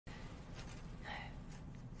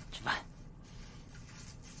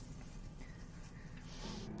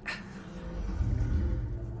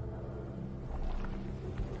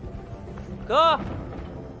哥，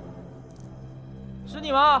是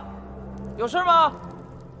你吗？有事吗？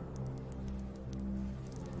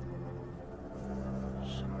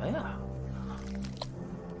什么呀？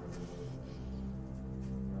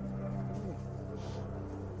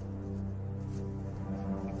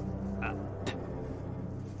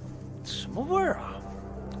什么味儿啊？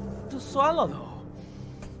都酸了都。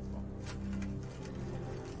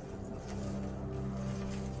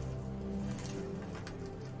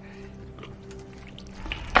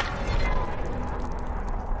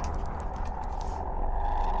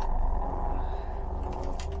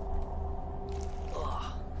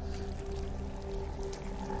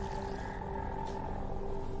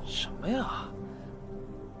 什么呀？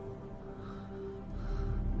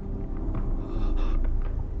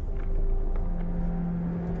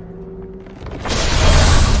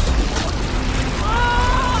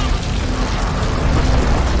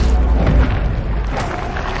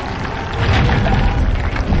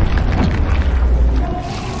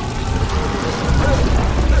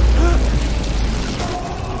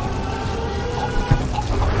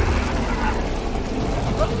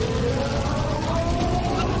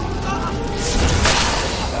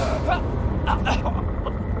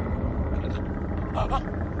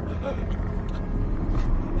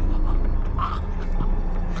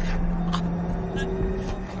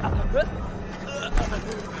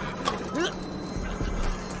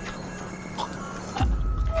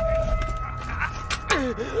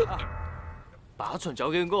把船交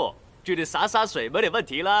给我，绝对洒洒水没得问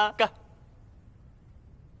题啦！干！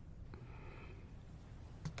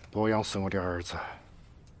博洋是我的儿子，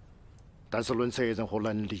但是论责任和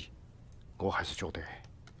能力，我还是觉得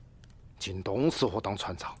靳东适合当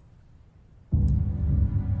船长。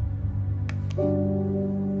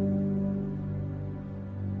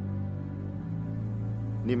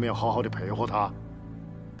你们要好好的配合他。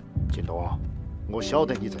靳东，我晓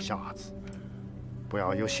得你在想啥子，不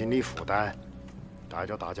要有心理负担，带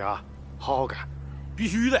着大家好好干。必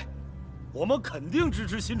须的，我们肯定支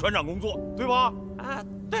持新船长工作，对吧？啊，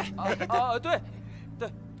对，对，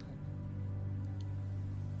对。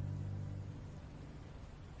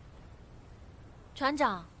船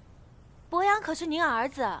长，博洋可是您儿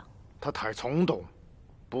子。他太冲动，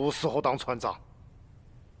不适合当船长。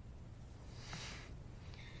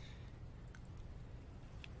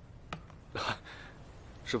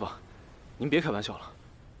师傅，您别开玩笑了。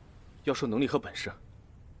要说能力和本事，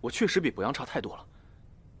我确实比博洋差太多了。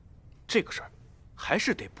这个事儿，还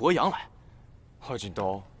是得博洋来。海靳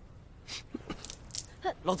东，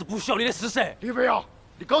老子不晓得你的是谁。李北洋，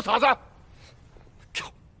你搞啥子？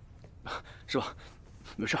师傅，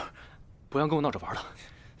没事儿，博洋跟我闹着玩的。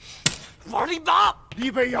玩你妈！李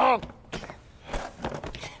北洋，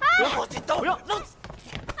海靳东，老子。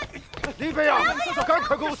 李北洋，赶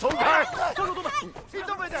快给我松开！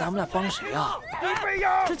咱们俩帮谁啊？李北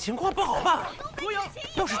洋，这情况不好办。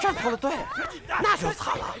要是站错了队，那就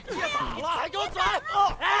惨了。再给我转！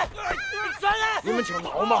哎，转来！你们就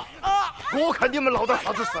闹嘛！我看你们闹到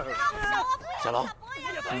啥子时候？小龙，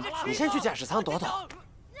你先去驾驶舱躲躲，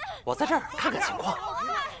我在这儿看看情况。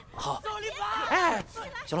好。哎，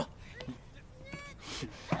小龙，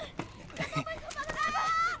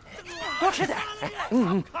多吃点。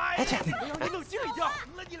哎，去。你冷静一点，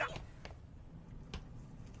了你俩。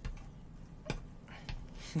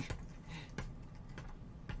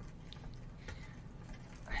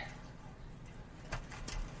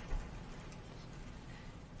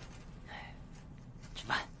吃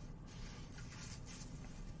饭。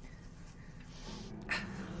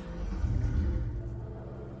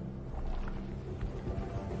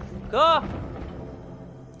哥，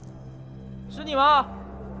是你吗？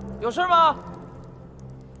有事吗？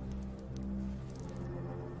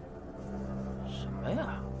什么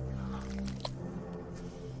呀？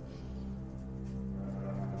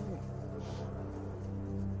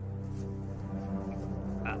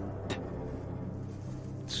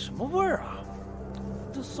什么味儿啊？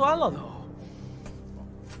都酸了都。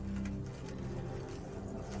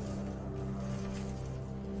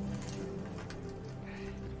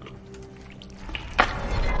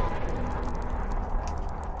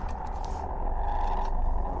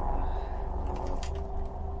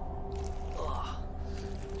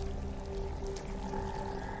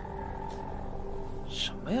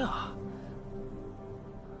什么呀？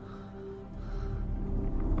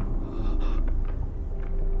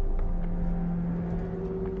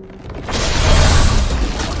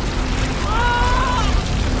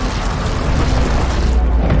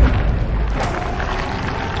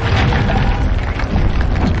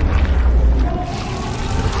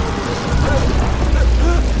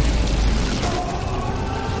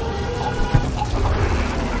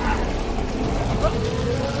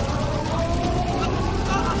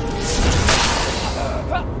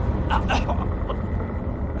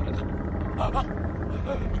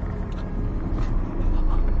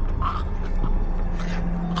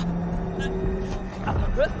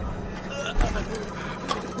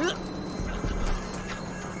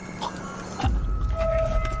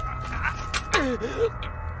不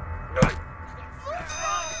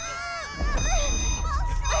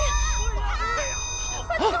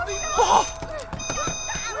好！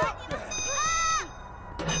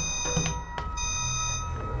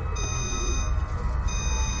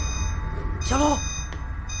小龙，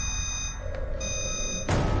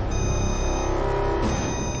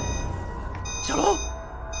小龙，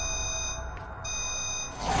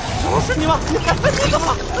小龙是你吗？你怎么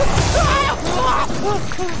了？哎呀！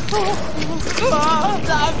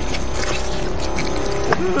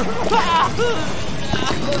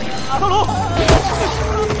小龙，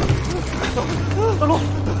小龙，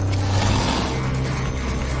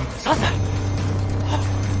洒水，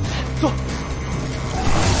走。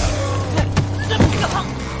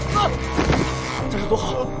这是多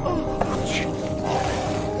好！去。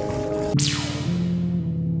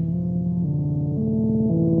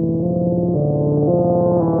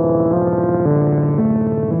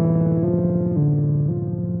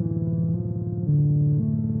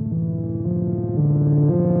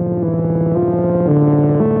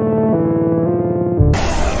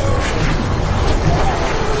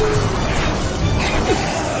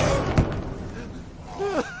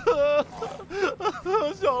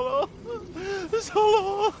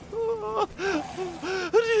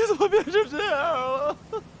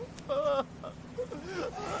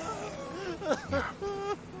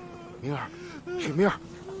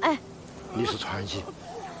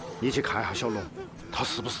你去看一下小龙，他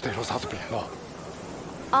是不是得了啥子病了？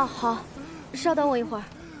啊，好，稍等我一会儿。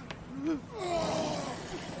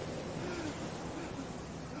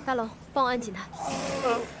大龙，帮我按紧他。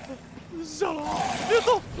小龙，别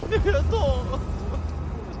动，你别动。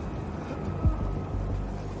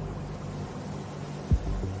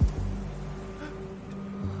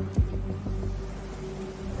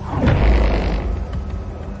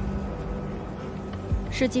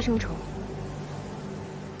是寄生虫。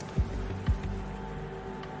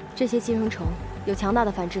这些寄生虫有强大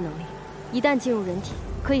的繁殖能力，一旦进入人体，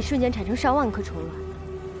可以瞬间产生上万颗虫卵。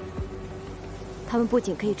它们不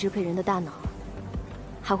仅可以支配人的大脑，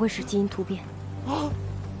还会使基因突变。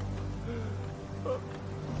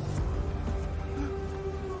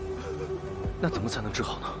那怎么才能治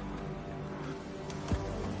好呢？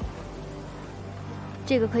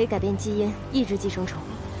这个可以改变基因，抑制寄生虫，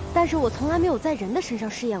但是我从来没有在人的身上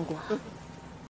试验过。